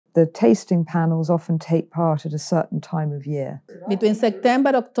The tasting panels often take part at a certain time of year. Between September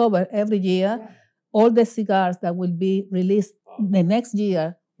and October every year, all the cigars that will be released the next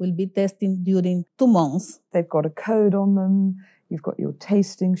year will be tested during 2 months. They've got a code on them. You've got your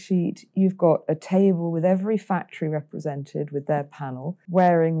tasting sheet. You've got a table with every factory represented with their panel,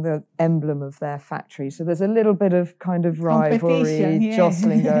 wearing the emblem of their factory. So there's a little bit of kind of rivalry,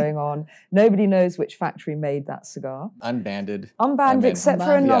 jostling going on. Nobody knows which factory made that cigar. Unbanded. Unbanded, except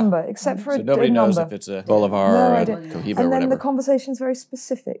for a number, except for so nobody knows if it's a Bolivar or a Cohiba or whatever. And then the conversation is very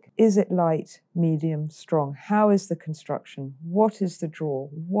specific. Is it light, medium, strong? How is the construction? What is the draw?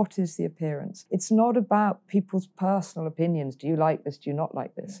 What is the appearance? It's not about people's personal opinions. Do you like this? Do you not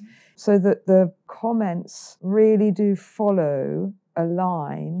like this? So that the comments really do follow a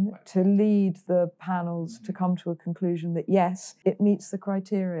line to lead the panels to come to a conclusion that yes, it meets the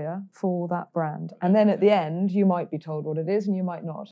criteria for that brand. And then at the end, you might be told what it is and you might not.